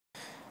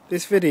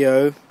This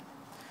video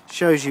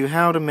shows you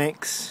how to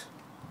mix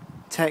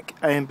Tech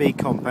A and B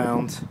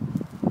compound.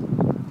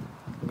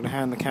 I'm going to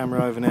hand the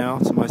camera over now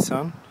to my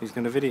son, who's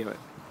going to video it.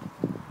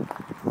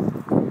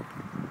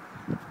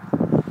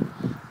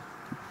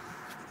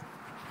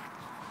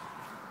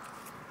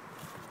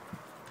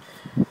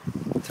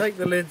 Take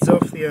the lids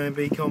off the A and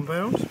B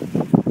compound,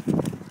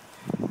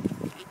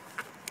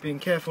 being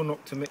careful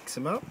not to mix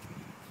them up.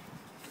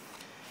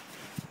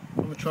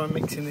 I'm going to try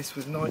mixing this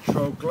with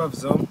nitrile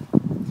gloves on,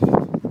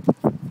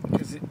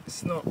 because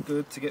it's not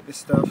good to get this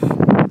stuff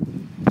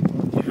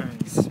on your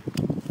hands.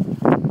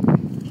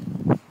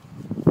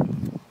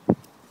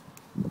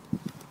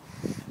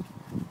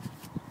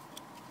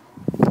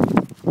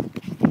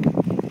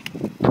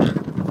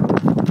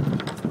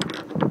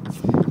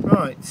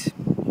 Right,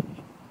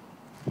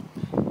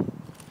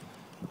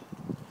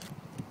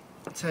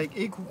 take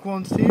equal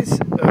quantities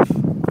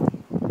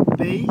of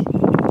B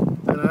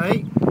and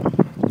A,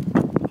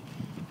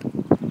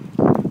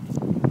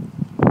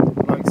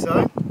 like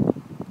so,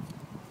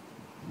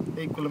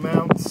 equal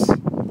amounts,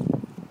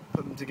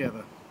 put them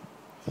together.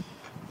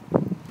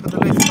 Put the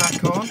lids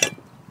back on,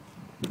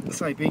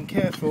 say being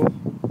careful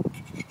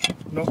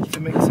not to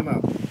mix them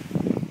up.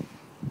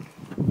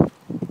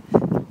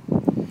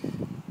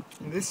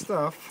 And this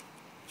stuff,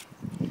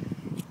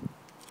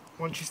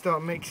 once you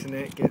start mixing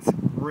it, gets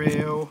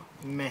real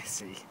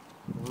messy.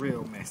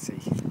 Real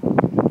messy.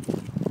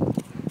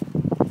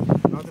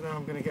 I don't know how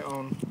I'm going to get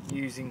on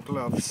using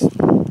gloves,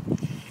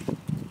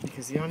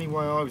 because the only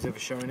way I was ever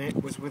shown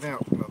it was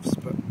without gloves,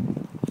 but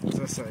as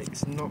I say,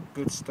 it's not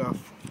good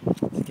stuff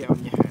to get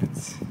on your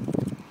hands.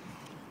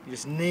 You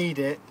just need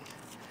it,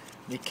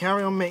 and you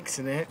carry on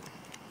mixing it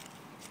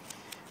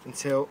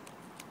until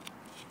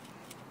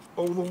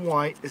all the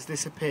white has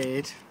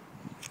disappeared.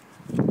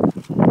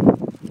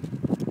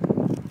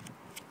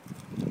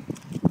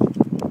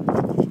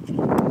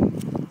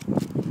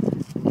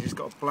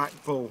 Black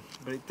ball,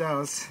 but it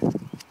does.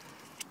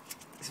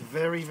 It's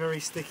very, very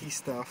sticky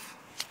stuff.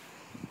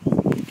 You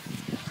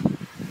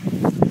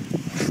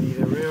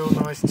need a real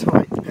nice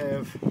tight pair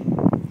of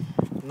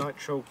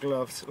nitrile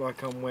gloves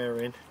like I'm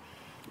wearing.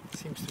 It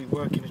seems to be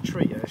working a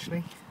treat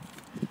actually.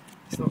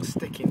 It's not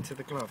sticking to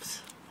the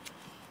gloves.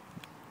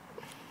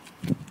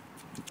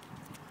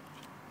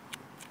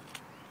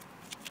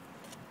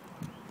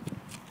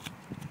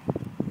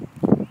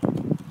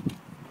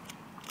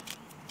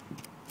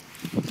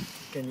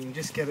 Again, you can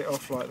just get it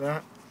off like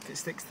that. If it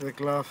sticks to the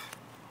glove,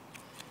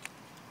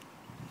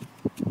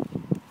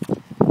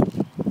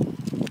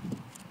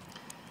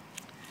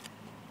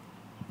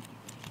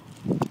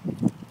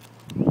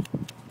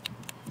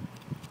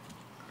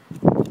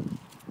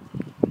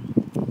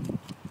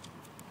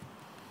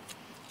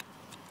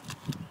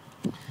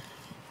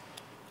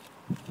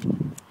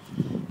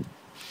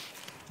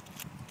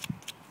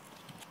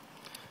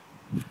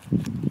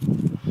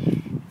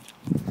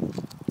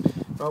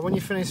 right, when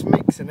you finish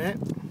mixing it,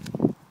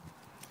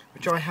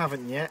 which I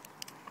haven't yet,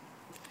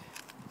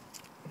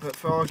 but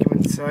for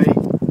argument's sake,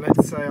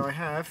 let's say I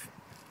have.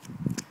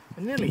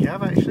 I nearly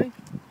have actually.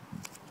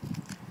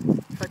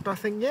 In fact, I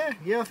think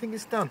I think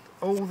it's done.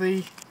 All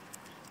the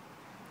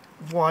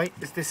white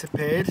has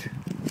disappeared.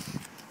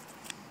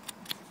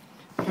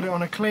 Put it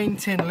on a clean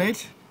tin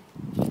lid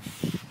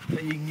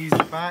that you can use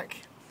it back,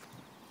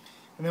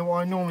 and then what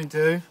I normally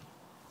do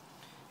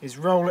is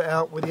roll it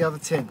out with the other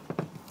tin.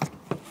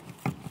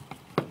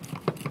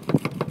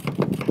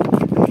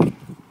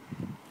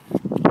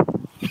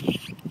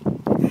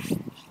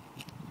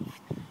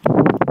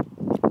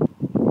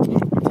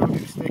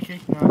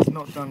 No, it's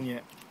not done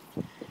yet.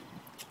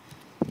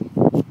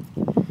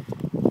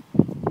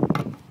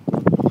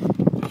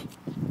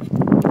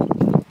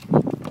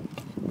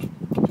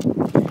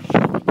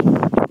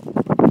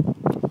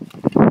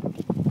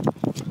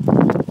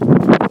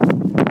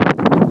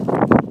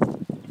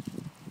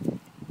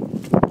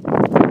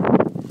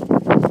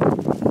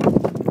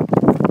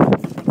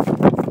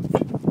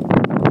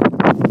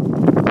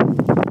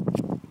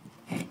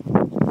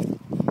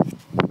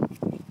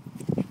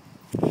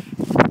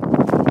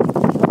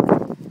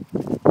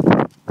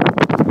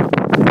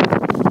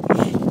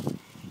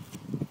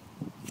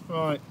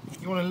 Right,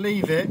 you want to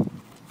leave it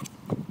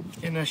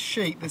in a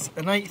sheet that's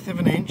 1/8 of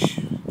an inch,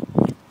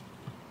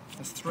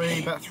 that's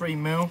about 3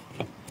 mil,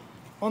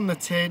 on the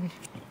tin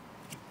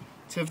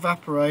to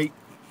evaporate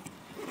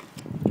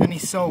any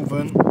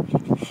solvent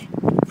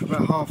for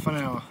about half an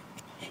hour.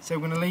 So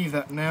we're going to leave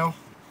that now.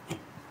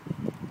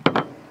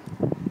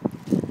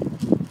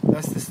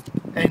 That's the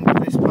end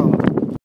of this part.